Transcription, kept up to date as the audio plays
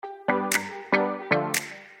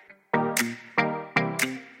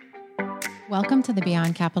Welcome to the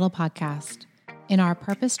Beyond Capital podcast. In our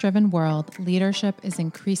purpose-driven world, leadership is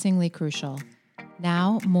increasingly crucial.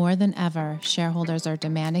 Now, more than ever, shareholders are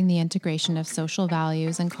demanding the integration of social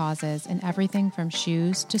values and causes in everything from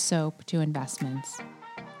shoes to soap to investments.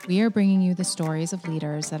 We are bringing you the stories of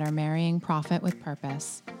leaders that are marrying profit with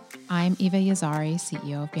purpose. I'm Eva Yazari,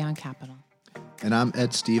 CEO of Beyond Capital. And I'm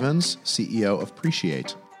Ed Stevens, CEO of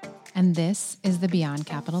Appreciate. And this is the Beyond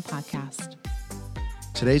Capital podcast.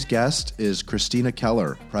 Today's guest is Christina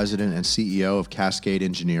Keller, President and CEO of Cascade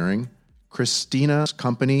Engineering. Christina's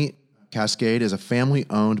company, Cascade, is a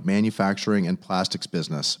family-owned manufacturing and plastics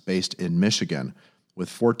business based in Michigan with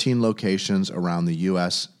 14 locations around the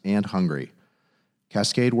U.S. and Hungary.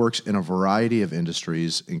 Cascade works in a variety of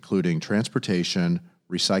industries, including transportation,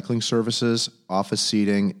 recycling services, office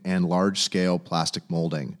seating, and large-scale plastic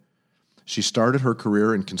molding. She started her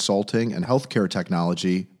career in consulting and healthcare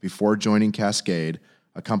technology before joining Cascade,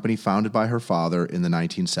 a company founded by her father in the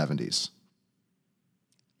 1970s.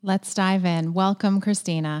 Let's dive in. Welcome,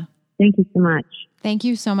 Christina. Thank you so much. Thank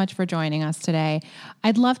you so much for joining us today.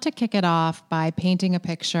 I'd love to kick it off by painting a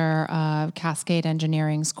picture of Cascade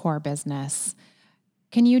Engineering's core business.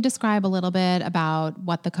 Can you describe a little bit about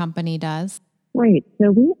what the company does? Right.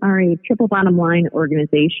 So we are a triple bottom line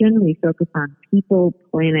organization. We focus on people,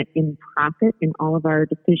 planet, and profit in all of our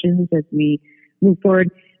decisions as we move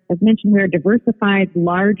forward. As mentioned, we're a diversified,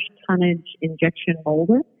 large tonnage injection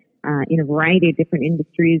molder in a variety of different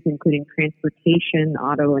industries, including transportation,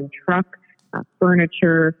 auto and truck,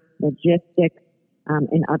 furniture, logistics,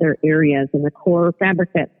 and other areas. And the core fabric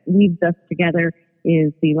that weaves us together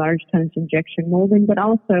is the large tonnage injection molding, but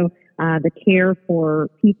also the care for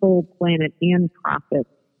people, planet, and profit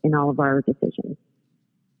in all of our decisions.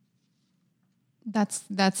 That's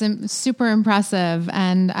super impressive,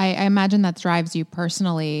 and I imagine that drives you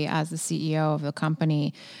personally as the CEO of the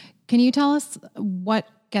company. Can you tell us what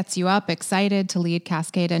gets you up, excited to lead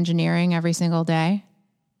Cascade Engineering every single day?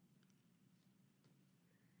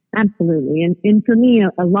 Absolutely, and for me,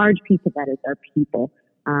 a large piece of that is our people.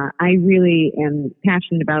 I really am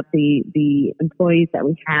passionate about the employees that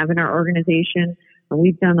we have in our organization.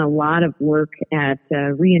 We've done a lot of work at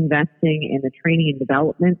reinvesting in the training and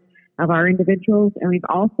development of our individuals, and we've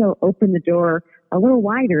also opened the door a little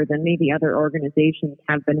wider than maybe other organizations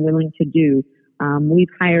have been willing to do. We've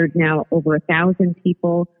hired now over 1,000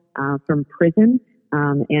 people from prison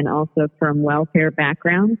and also from welfare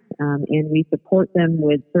backgrounds, and we support them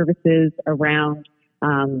with services around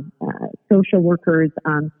social workers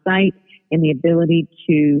on site and the ability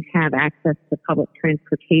to have access to public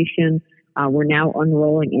transportation. We're now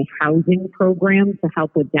unrolling a housing program to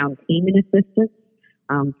help with down payment assistance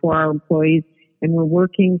for our employees, and we're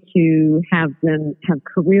working to have them have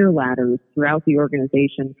career ladders throughout the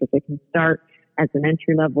organization so they can start as an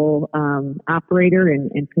entry-level operator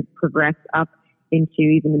and could progress up into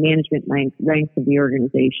even the management ranks of the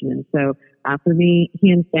organization. And so for me,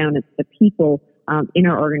 hands down, it's the people in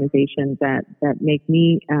our organization that make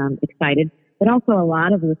me excited, but also a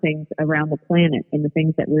lot of the things around the planet and the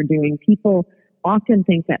things that we're doing. People often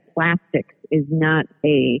think that plastics is not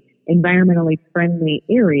a environmentally friendly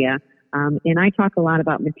area, and I talk a lot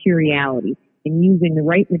about materiality and using the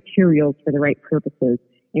right materials for the right purposes.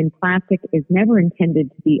 And plastic is never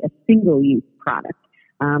intended to be a single-use product.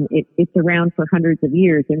 It's around for hundreds of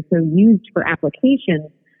years, and so used for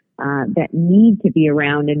applications that need to be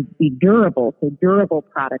around and be durable. So durable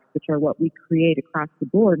products, which are what we create across the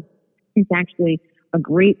board, is actually a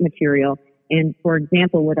great material. And for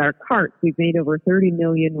example, with our carts, we've made over 30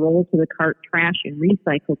 million roll to the cart trash and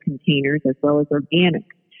recycle containers as well as organic.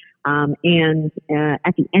 And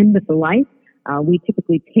at the end of the life, we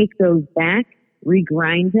typically take those back,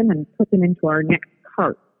 regrind them, and put them into our next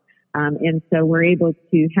cart. And so we're able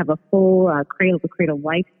to have a full cradle-to-cradle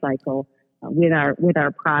life cycle with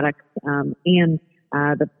our products. And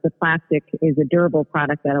the plastic is a durable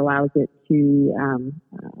product that allows it to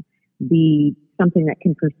be something that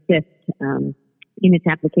can persist in its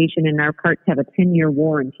application, and our carts have a 10-year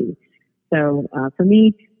warranty. So for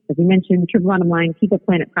me, as we mentioned, triple bottom line, people,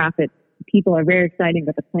 planet, profit. People are very exciting,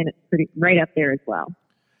 but the planet's pretty right up there as well.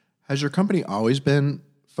 Has your company always been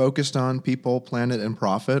focused on people, planet, and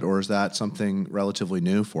profit, or is that something relatively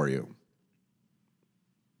new for you?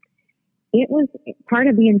 It was part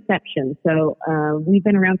of the inception. So we've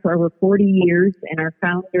been around for over 40 years, and our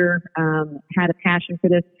founder had a passion for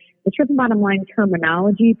this. The triple bottom line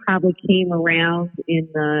terminology probably came around in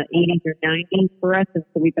the 80s or 90s for us, and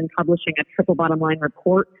so we've been publishing a triple bottom line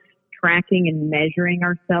report, tracking and measuring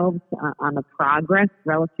ourselves on the progress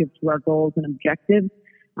relative to our goals and objectives.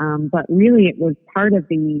 But really, it was part of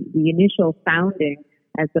the initial founding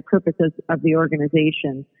as the purpose of the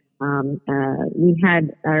organization. We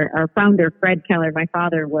had our founder, Fred Keller. My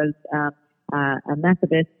father was a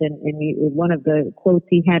Methodist, and one of the quotes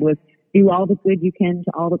he had was, "Do all the good you can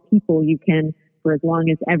to all the people you can for as long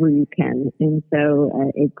as ever you can." And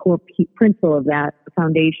so a core principle of that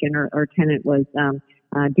foundation or tenet was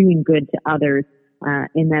doing good to others,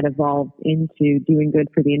 and that evolved into doing good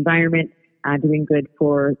for the environment, doing good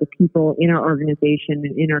for the people in our organization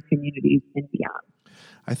and in our communities and beyond.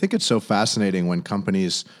 I think it's so fascinating when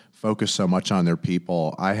companies focus so much on their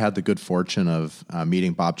people. I had the good fortune of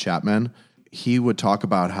meeting Bob Chapman. He would talk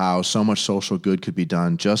about how so much social good could be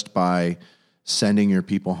done just by sending your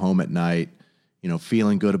people home at night,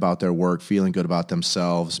 feeling good about their work, feeling good about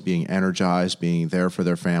themselves, being energized, being there for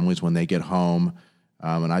their families when they get home.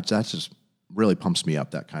 That just really pumps me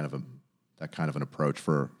up, that kind of an approach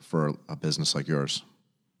for a business like yours.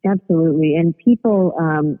 Absolutely. And people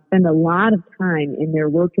spend a lot of time in their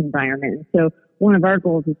work environment. And so one of our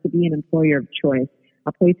goals is to be an employer of choice,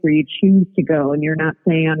 a place where you choose to go. And you're not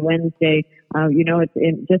saying on Wednesday,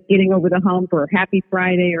 it's just getting over the hump, or Happy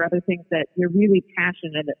Friday, or other things, that you're really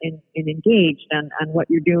passionate and engaged on what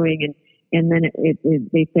you're doing. And then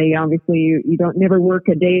they say, obviously, you don't never work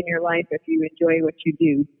a day in your life if you enjoy what you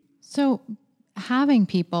do. So having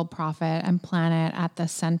people, profit, and planet at the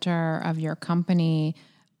center of your company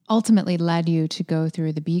ultimately led you to go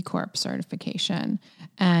through the B Corp certification.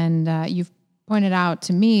 And you've pointed out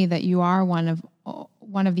to me that you are one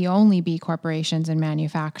of the only B corporations in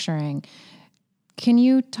manufacturing. Can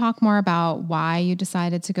you talk more about why you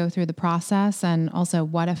decided to go through the process, and also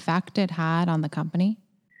what effect it had on the company?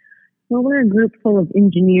 Well, we're a group full of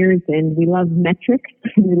engineers, and we love metrics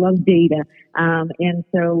and we love data. And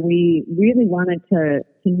so we really wanted to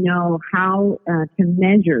know how to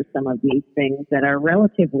measure some of these things that are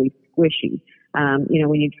relatively squishy.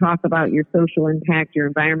 When you talk about your social impact, your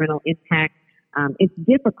environmental impact, it's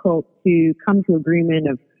difficult to come to agreement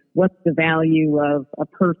of what's the value of a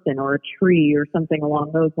person or a tree or something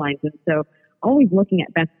along those lines. And so always looking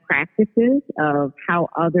at best practices of how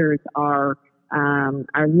others are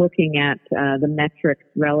looking at the metrics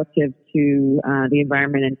relative to the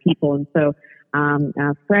environment and people. And so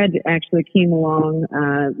Fred actually came along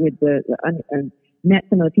with met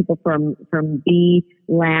some of the people from B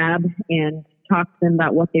Lab and talked to them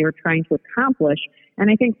about what they were trying to accomplish. And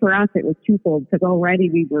I think for us it was twofold, because already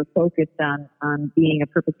we were focused on being a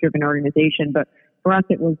purpose-driven organization. But for us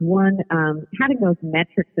it was one, having those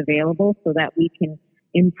metrics available so that we can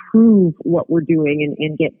improve what we're doing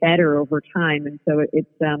and get better over time. And so it's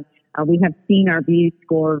we have seen our B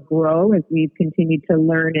score grow as we've continued to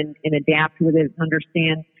learn and adapt with it,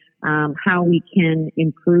 understand how we can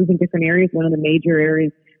improve in different areas. One of the major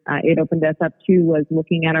areas it opened us up to was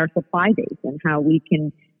looking at our supply base and how we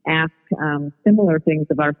can ask similar things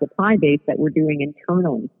of our supply base that we're doing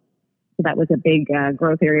internally. So that was a big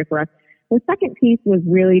growth area for us. The second piece was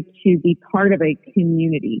really to be part of a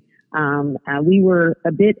community. We were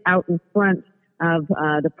a bit out in front of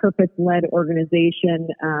the purpose-led organization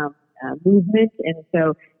movement, and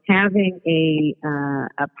so having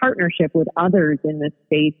a partnership with others in this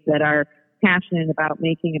space that are passionate about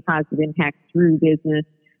making a positive impact through business,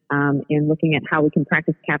 and looking at how we can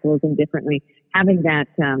practice capitalism differently, having that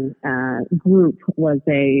group was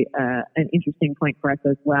an interesting point for us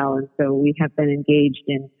as well. And so we have been engaged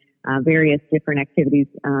in various different activities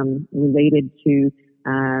related to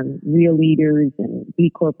real leaders and B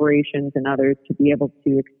corporations and others to be able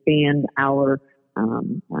to expand our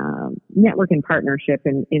network and partnership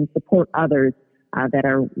and support others that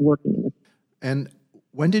are working in this. And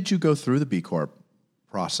when did you go through the B Corp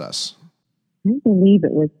process? I believe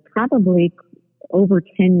it was probably over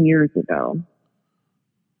 10 years ago.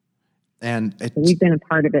 And we've been a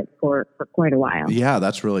part of it for quite a while. Yeah,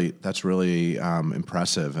 that's really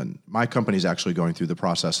impressive. And my company's actually going through the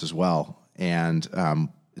process as well. And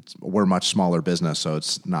we're a much smaller business, so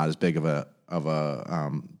it's not as big of a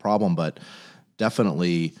problem. But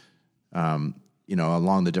definitely,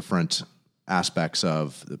 along the different aspects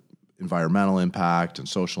of the environmental impact and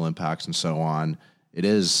social impacts and so on, it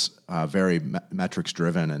is very metrics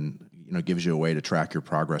driven, and gives you a way to track your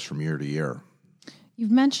progress from year to year.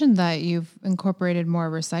 You've mentioned that you've incorporated more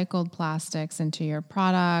recycled plastics into your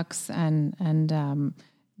products, and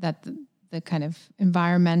that the kind of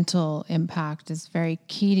environmental impact is very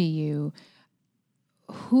key to you.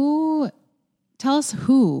 Tell us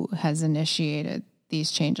who has initiated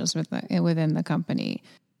these changes within the company?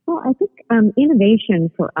 Well, I think innovation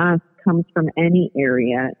for us comes from any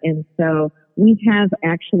area, and so we have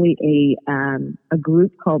actually a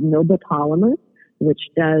group called Noble Polymers, which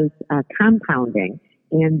does compounding.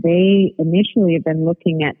 and they initially have been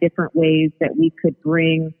looking at different ways that we could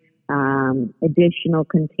bring additional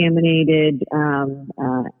contaminated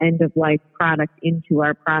end-of-life products into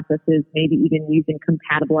our processes, maybe even using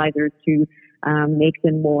compatibilizers to make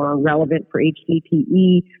them more relevant for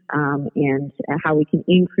HDPE, and how we can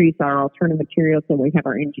increase our alternative materials. So we have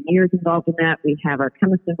our engineers involved in that. We have our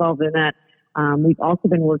chemists involved in that. We've also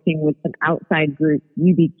been working with some outside groups,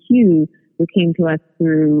 UBQ, who came to us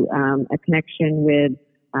through a connection with,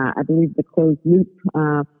 I believe, the Closed Loop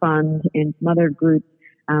Fund and some other groups.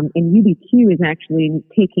 And UBQ is actually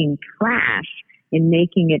taking trash and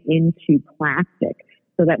making it into plastic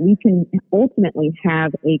so that we can ultimately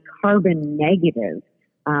have a carbon negative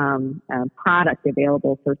product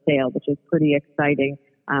available for sale, which is pretty exciting.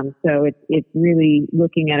 So it's really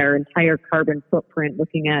looking at our entire carbon footprint,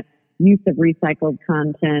 looking at use of recycled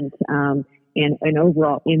content, and an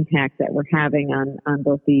overall impact that we're having on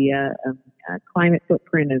both the climate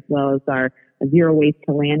footprint as well as our zero waste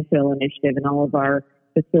to landfill initiative and all of our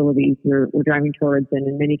facilities we're driving towards, and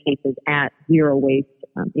in many cases at zero waste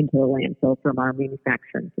into the landfill from our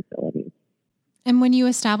manufacturing facilities. And when you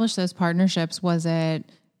established those partnerships, was it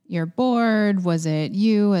your board? Was it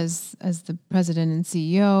you as the president and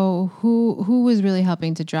CEO? Who was really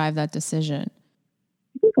helping to drive that decision?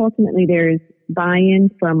 I think ultimately there's buy-in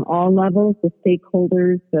from all levels, the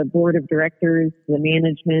stakeholders, the board of directors, the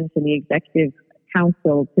management, and the executive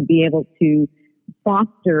council to be able to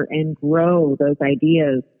foster and grow those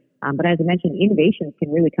ideas. But as I mentioned, innovations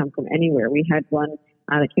can really come from anywhere. We had one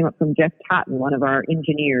that came up from Jeff Totten, one of our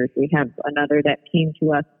engineers. We have another that came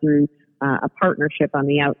to us through a partnership on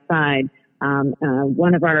the outside.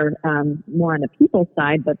 One of our, more on the people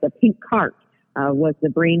side, but the pink cart was the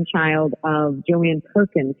brainchild of Joanne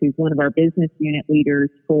Perkins, who's one of our business unit leaders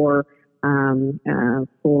for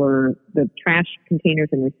the trash containers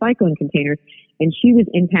and recycling containers. And she was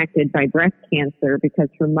impacted by breast cancer because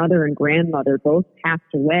her mother and grandmother both passed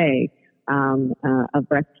away of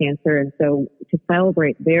breast cancer. And so to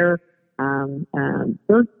celebrate their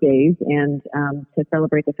birthdays and to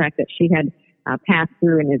celebrate the fact that she had passed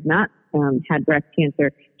through and has not had breast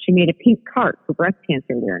cancer, she made a pink cart for breast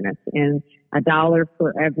cancer awareness. And $1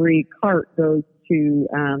 for every cart goes to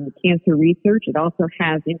cancer research. It also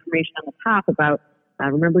has information on the top about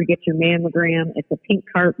remember to get your mammogram. It's a pink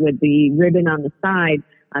cart with the ribbon on the side.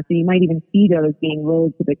 So you might even see those being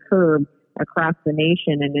rolled to the curb across the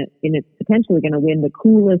nation. And it's potentially going to win the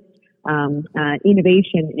coolest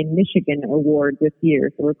innovation in Michigan award this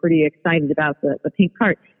year. So we're pretty excited about the pink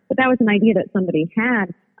cart. But that was an idea that somebody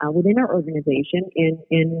had within our organization,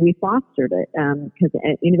 and we fostered it because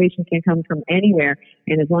innovation can come from anywhere.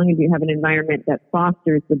 And as long as you have an environment that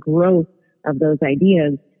fosters the growth of those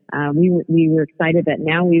ideas, we were excited that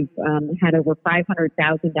now we've had over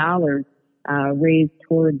 $500,000 raised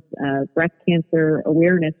towards breast cancer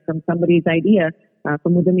awareness from somebody's idea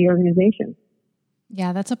from within the organization.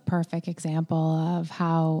 Yeah, that's a perfect example of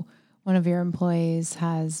how one of your employees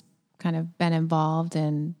has kind of been involved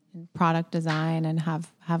in product design and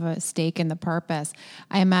have a stake in the purpose.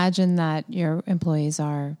 I imagine that your employees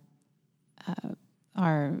are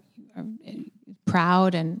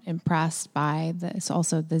proud and impressed by this,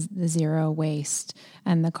 also the zero waste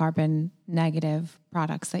and the carbon negative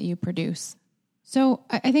products that you produce. So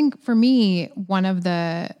I think for me, one of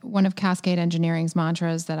Cascade Engineering's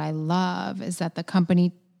mantras that I love is that the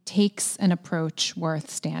company takes an approach worth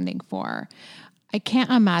standing for. I can't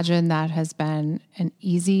imagine that has been an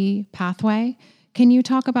easy pathway. Can you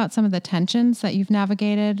talk about some of the tensions that you've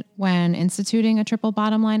navigated when instituting a triple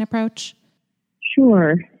bottom line approach?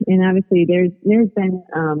 Sure. And obviously there's been,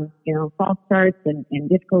 false starts and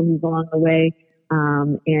difficulties along the way.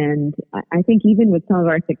 And I think even with some of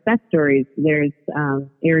our success stories, there's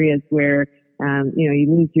areas where, you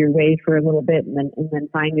lose your way for a little bit and then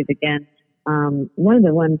find it again. One of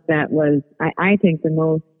the ones that was, I think, the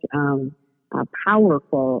most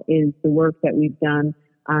powerful is the work that we've done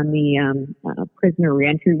on the prisoner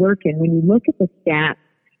reentry work. And when you look at the stats,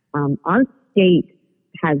 our state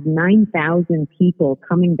has 9,000 people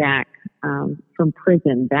coming back from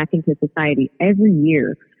prison back into society every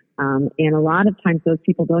year. And a lot of times those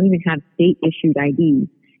people don't even have state-issued IDs.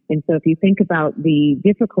 And so if you think about the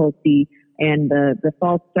difficulty and the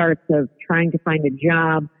false starts of trying to find a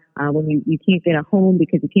job, when you can't get a home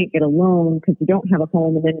because you can't get a loan because you don't have a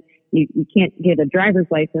home, and then you can't get a driver's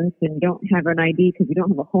license and you don't have an ID because you don't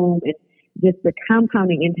have a home, and just the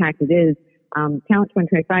compounding impact it is. Talent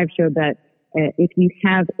 2025 showed that if you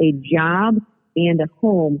have a job and a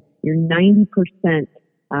home, you're 90%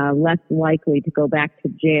 less likely to go back to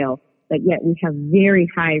jail but yet we have very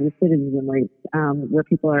high recidivism rates where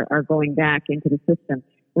people are going back into the system.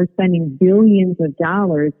 We're spending billions of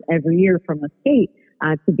dollars every year from the state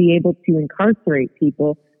to be able to incarcerate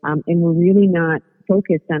people, and we're really not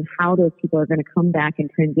focused on how those people are going to come back and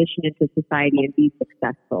transition into society and be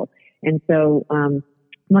successful. And so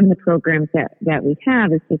one of the programs that we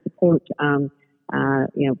have is to support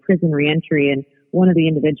prison reentry. And one of the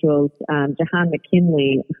individuals, Jahan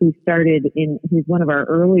McKinley, who's one of our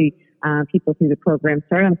early people through the program,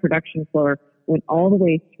 started on the production floor, went all the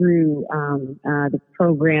way through the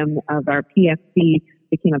program of our PFC,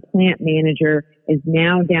 became a plant manager, is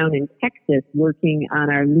now down in Texas working on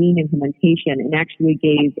our lean implementation, and actually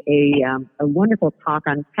gave a wonderful talk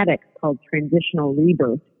on TEDx called Transitional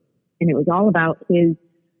Rebirth. And it was all about his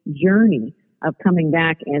journey of coming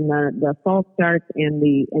back and the false starts and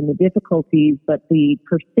the difficulties, but the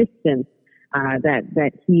persistence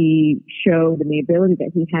that he showed and the ability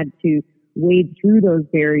that he had to wade through those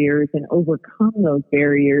barriers and overcome those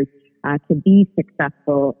barriers to be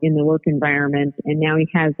successful in the work environment. And now he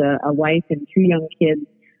has a wife and 2 young kids,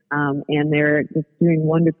 and they're just doing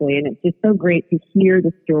wonderfully. And it's just so great to hear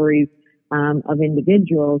the stories of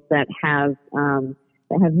individuals that have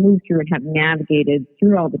moved through and have navigated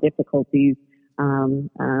through all the difficulties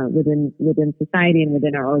within society and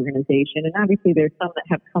within our organization. And obviously there's some that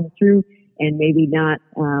have come through and maybe not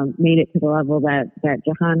made it to the level that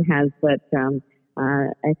Jahan has, but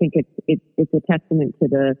I think it's a testament to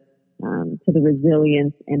the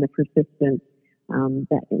resilience and the persistence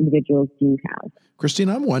that individuals do have.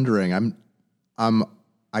 Christina, I'm wondering, I'm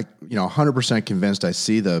 100% convinced I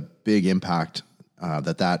see the big impact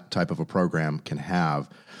that type of a program can have.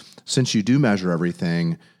 Since you do measure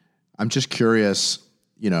everything, I'm just curious,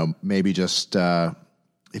 maybe just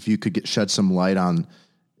if you could shed some light on,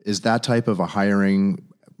 is that type of a hiring,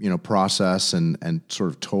 process and sort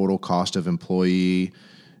of total cost of employee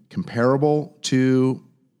comparable to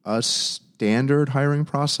a standard hiring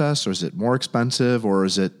process, or is it more expensive, or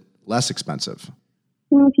is it less expensive?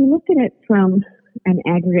 Well, if you look at it from an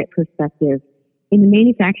aggregate perspective, in the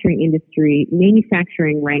manufacturing industry,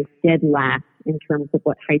 manufacturing ranks dead last in terms of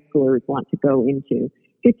what high schoolers want to go into.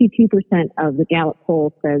 52% of the Gallup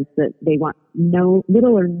poll says that they want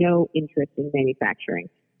little or no interest in manufacturing.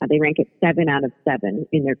 They rank it 7 out of 7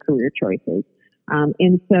 in their career choices.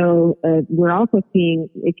 And so we're also seeing,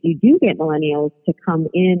 if you do get millennials to come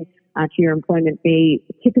in to your employment, they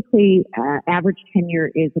typically average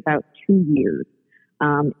tenure is about 2 years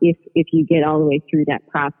if you get all the way through that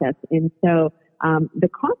process. And so the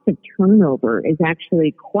cost of turnover is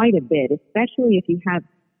actually quite a bit, especially if you have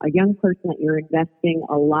a young person that you're investing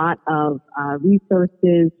a lot of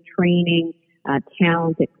resources, training,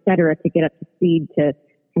 talent, et cetera, to get up to speed to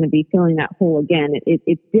kind of be filling that hole again.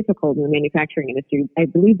 It's difficult in the manufacturing industry. I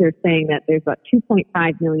believe they're saying that there's about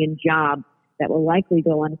 2.5 million jobs that will likely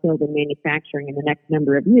go unfilled in manufacturing in the next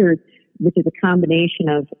number of years, which is a combination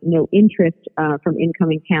of no interest from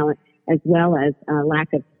incoming talent, as well as lack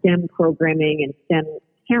of STEM programming and STEM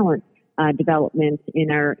talent development in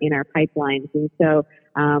our pipelines. And so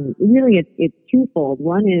really it's twofold.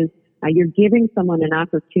 One is you're giving someone an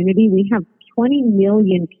opportunity. We have 20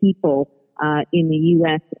 million people in the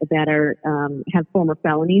U.S. that have former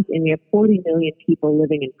felonies, and we have 40 million people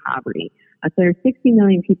living in poverty. So there are 60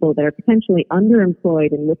 million people that are potentially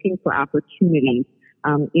underemployed and looking for opportunities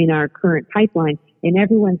in our current pipeline, and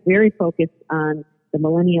everyone's very focused on the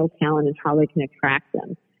millennial talent and how they can attract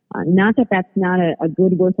them. Not that that's not a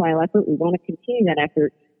good, worthwhile effort. We want to continue that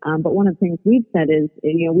effort. But one of the things we've said is,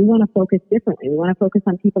 we want to focus differently. We want to focus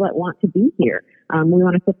on people that want to be here. We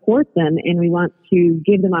want to support them, and we want to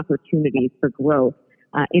give them opportunities for growth.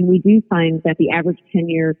 And we do find that the average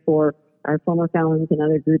tenure for our former felons and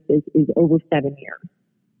other groups is over 7 years.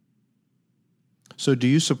 So do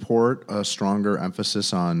you support a stronger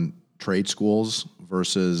emphasis on trade schools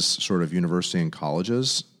versus sort of university and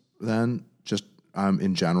colleges then, just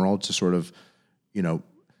in general, to sort of,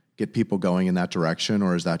 get people going in that direction,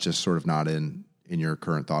 or is that just sort of not in your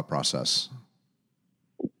current thought process?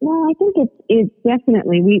 Well, I think it's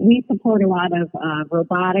definitely, we support a lot of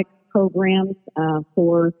robotics programs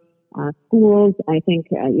for schools. I think,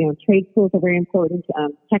 trade schools are very important.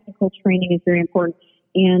 Technical training is very important.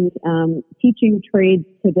 And teaching trades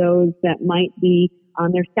to those that might be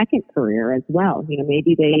on their second career as well.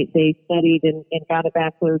 Maybe they studied and got a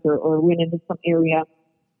bachelor's or went into some area,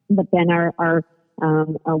 but then are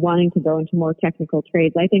wanting to go into more technical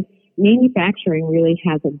trades. I think manufacturing really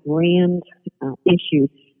has a grand issue.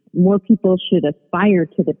 More people should aspire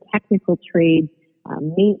to the technical trades,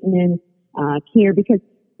 maintenance, care, because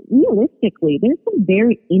realistically, there's some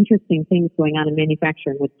very interesting things going on in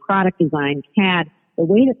manufacturing with product design, CAD, the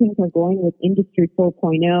way that things are going with Industry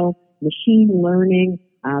 4.0, machine learning,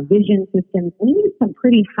 vision systems, and even some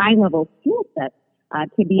pretty high-level skill sets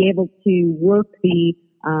to be able to work the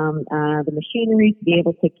machinery, to be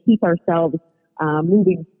able to keep ourselves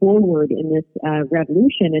moving forward in this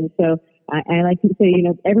revolution. And so I like to say,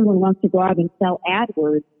 everyone wants to go out and sell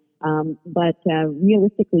AdWords, but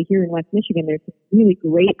realistically here in West Michigan, there's really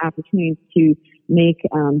great opportunities to make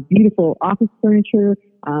beautiful office furniture,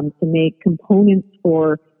 to make components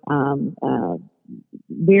for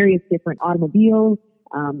various different automobiles.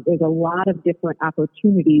 There's a lot of different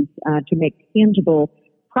opportunities to make tangible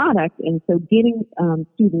products. And so getting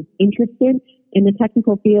students interested in the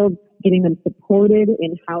technical field, getting them supported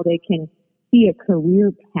in how they can see a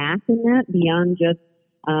career path in that beyond just,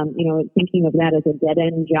 thinking of that as a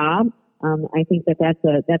dead-end job. I think that's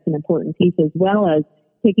an important piece, as well as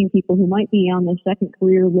taking people who might be on their second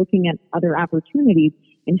career, looking at other opportunities,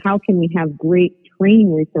 and how can we have great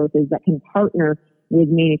training resources that can partner with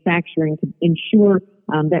manufacturing to ensure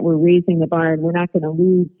that we're raising the bar and we're not going to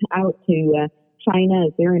lose out to China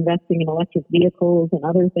as they're investing in electric vehicles and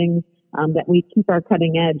other things, that we keep our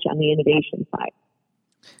cutting edge on the innovation side.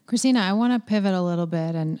 Christina, I want to pivot a little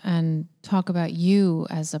bit and talk about you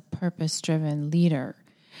as a purpose-driven leader.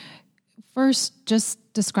 First, just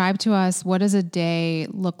describe to us, what does a day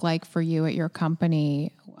look like for you at your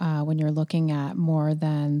company when you're looking at more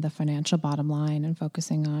than the financial bottom line and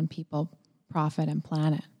focusing on people, profit, and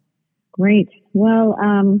planet? Great. Well,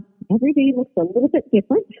 every day looks a little bit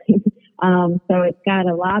different. So it's got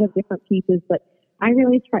a lot of different pieces, but I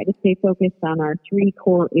really try to stay focused on our three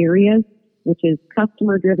core areas, which is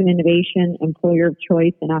customer-driven innovation, employer of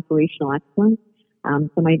choice, and operational excellence.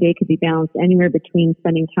 So my day could be balanced anywhere between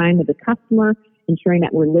spending time with the customer, ensuring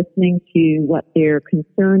that we're listening to what their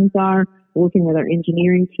concerns are, working with our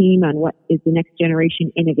engineering team on what is the next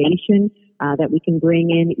generation innovation that we can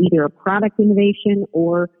bring in, either a product innovation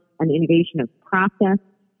or an innovation of process,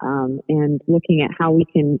 and looking at how we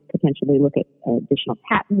can potentially look at additional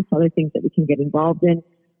patents, other things that we can get involved in.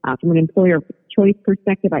 From an employer of choice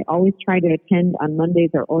perspective, I always try to attend on Mondays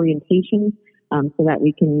our orientations, so that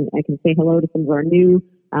I can say hello to some of our new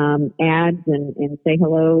ads and say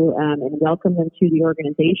hello and welcome them to the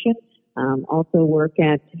organization. Also work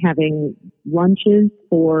at having lunches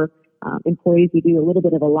for employees. We do a little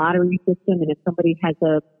bit of a lottery system, and if somebody has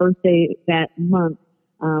a birthday that month,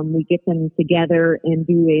 we get them together and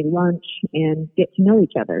do a lunch and get to know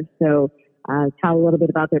each other. So tell a little bit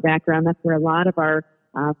about their background. That's where a lot of our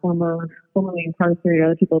formerly incarcerated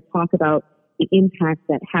other people talk about the impact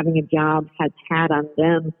that having a job has had on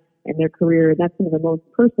them and their career. That's some of the most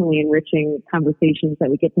personally enriching conversations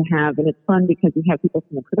that we get to have. And it's fun because we have people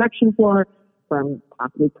from the production floor, from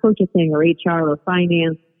possibly purchasing or HR or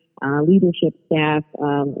finance, leadership staff,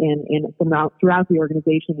 and throughout the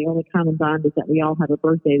organization. The only common bond is that we all have a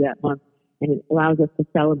birthday that month, and it allows us to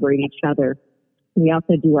celebrate each other. We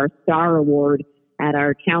also do our Star Award at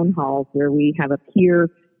our town halls, where we have a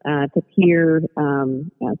peer-to-peer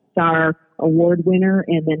Star Award winner,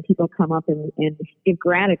 and then people come up and give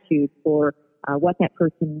gratitude for what that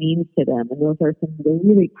person means to them. And those are some of the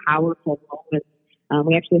really powerful moments.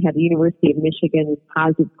 We actually had the University of Michigan's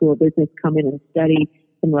Positive School of Business come in and study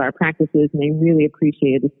some of our practices, and they really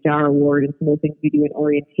appreciated the Star Award and some of the things we do in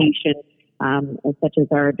orientation, such as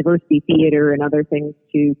our diversity theater and other things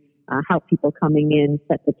to help people coming in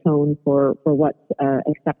set the tone for what's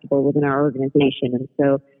acceptable within our organization. And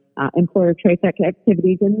so employer choice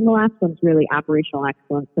activities, and the last one's really operational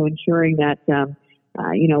excellence. So ensuring that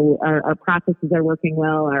our processes are working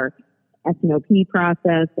well, our S&OP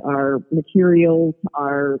process, our materials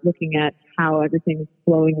are looking at how everything's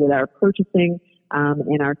flowing with our purchasing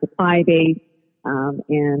and our supply base,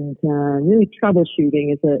 and really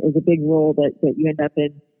troubleshooting is a big role that you end up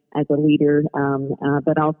in as a leader,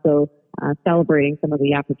 but also celebrating some of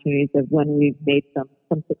the opportunities of when we've made some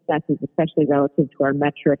successes, especially relative to our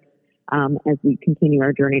metrics, as we continue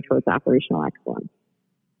our journey towards operational excellence.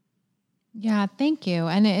 Yeah, thank you.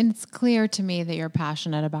 And it's clear to me that you're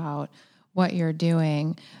passionate about what you're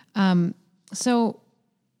doing. So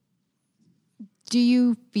do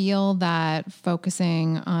you feel that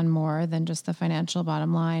focusing on more than just the financial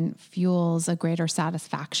bottom line fuels a greater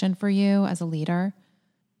satisfaction for you as a leader?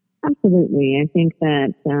 Absolutely. I think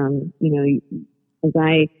that, as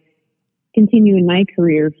I continue in my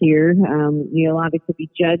career here, you'll obviously be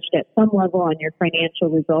judged at some level on your financial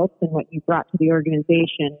results and what you brought to the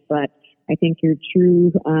organization. But I think your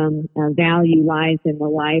true value lies in the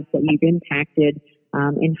lives that you've impacted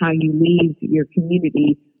and how you leave your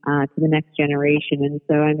community to the next generation. And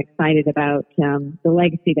so I'm excited about the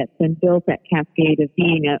legacy that's been built at Cascade of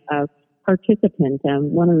being a participant.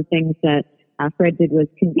 One of the things that Fred did was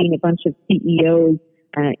convene a bunch of CEOs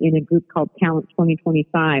in a group called Talent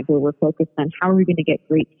 2025, where we're focused on how are we going to get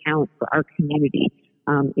great talent for our community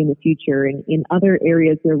in the future, and in other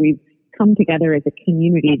areas where we've come together as a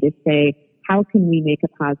community to say, how can we make a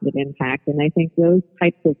positive impact? And I think those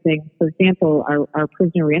types of things, for example, our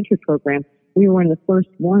prisoner reentry program, we were one of the first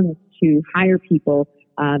ones to hire people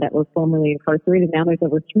that were formerly incarcerated. Now there's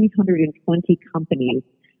over 320 companies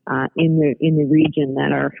in the region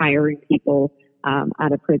that are hiring people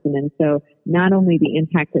out of prison. And so not only the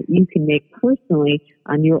impact that you can make personally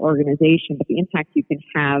on your organization, but the impact you can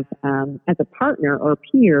have as a partner or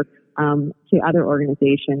peer to other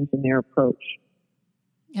organizations in their approach.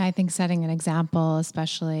 Yeah, I think setting an example,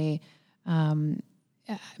 especially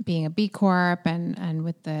being a B Corp and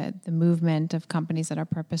with the movement of companies that are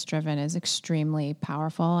purpose-driven, is extremely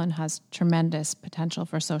powerful and has tremendous potential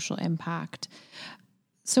for social impact.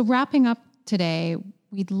 So wrapping up today,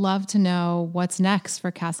 we'd love to know what's next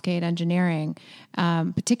for Cascade Engineering,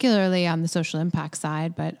 particularly on the social impact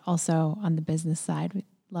side, but also on the business side. We'd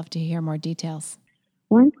love to hear more details.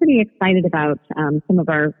 Well, I'm pretty excited about some of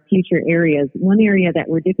our future areas. One area that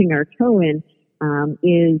we're dipping our toe in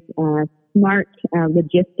is smart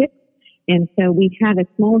logistics. And so we have a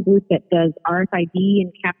small group that does RFID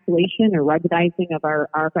encapsulation or ruggedizing of our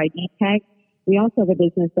RFID tags. We also have a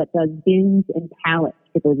business that does bins and pallets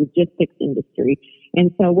for the logistics industry.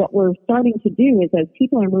 And so what we're starting to do is, as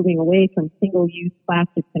people are moving away from single-use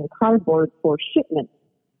plastics and cardboard for shipments,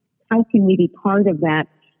 how can we be part of that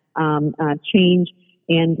change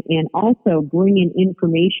and also bring in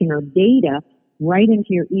information or data right into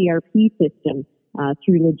your ERP system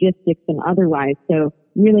through logistics and otherwise? So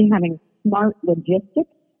really having smart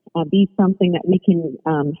logistics be something that we can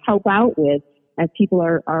help out with as people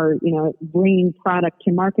are bringing product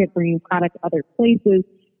to market, bringing product to other places,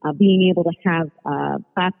 being able to have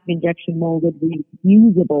plastic injection molded,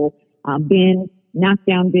 reusable bin,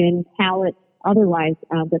 knockdown bin, pallet, otherwise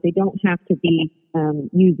that they don't have to be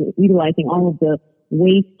utilizing all of the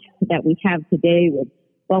waste that we have today with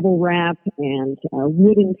bubble wrap and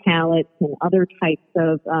wooden pallets and other types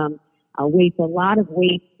of waste. A lot of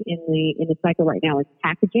waste in the cycle right now is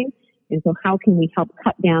packaging, and so how can we help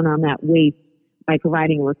cut down on that waste by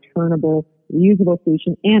providing a returnable, reusable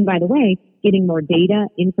solution? And by the way, getting more data,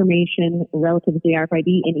 information relative to the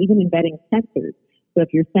RFID, and even embedding sensors. So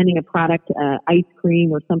if you're sending a product, ice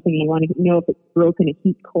cream or something, you want to know if it's broken a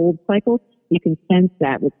heat-cold cycle, you can sense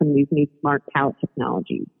that with some of these new smart pallet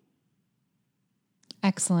technologies.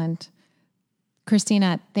 Excellent.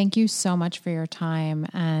 Christina, thank you so much for your time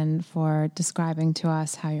and for describing to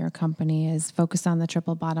us how your company is focused on the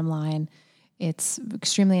triple bottom line. It's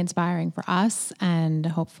extremely inspiring for us and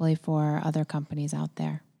hopefully for other companies out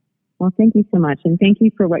there. Well, thank you so much. And thank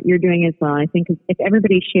you for what you're doing as well. I think if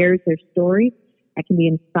everybody shares their story, that can be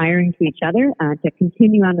inspiring to each other to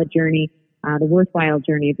continue on the journey, the worthwhile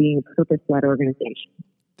journey of being a purpose-led organization.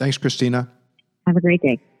 Thanks, Christina. Have a great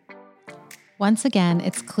day. Once again,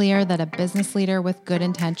 it's clear that a business leader with good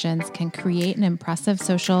intentions can create an impressive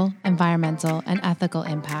social, environmental, and ethical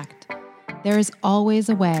impact. There is always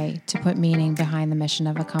a way to put meaning behind the mission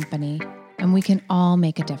of a company, and we can all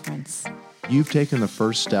make a difference. You've taken the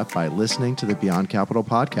first step by listening to the Beyond Capital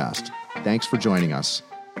podcast. Thanks for joining us.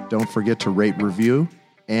 Don't forget to rate, review,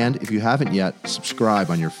 and if you haven't yet, subscribe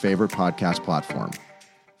on your favorite podcast platform.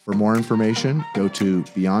 For more information, go to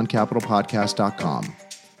beyondcapitalpodcast.com.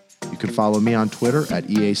 You can follow me on Twitter at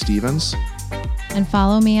EA Stevens. And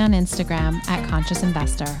follow me on Instagram at Conscious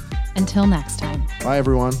Investor. Until next time. Bye,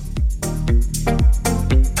 everyone.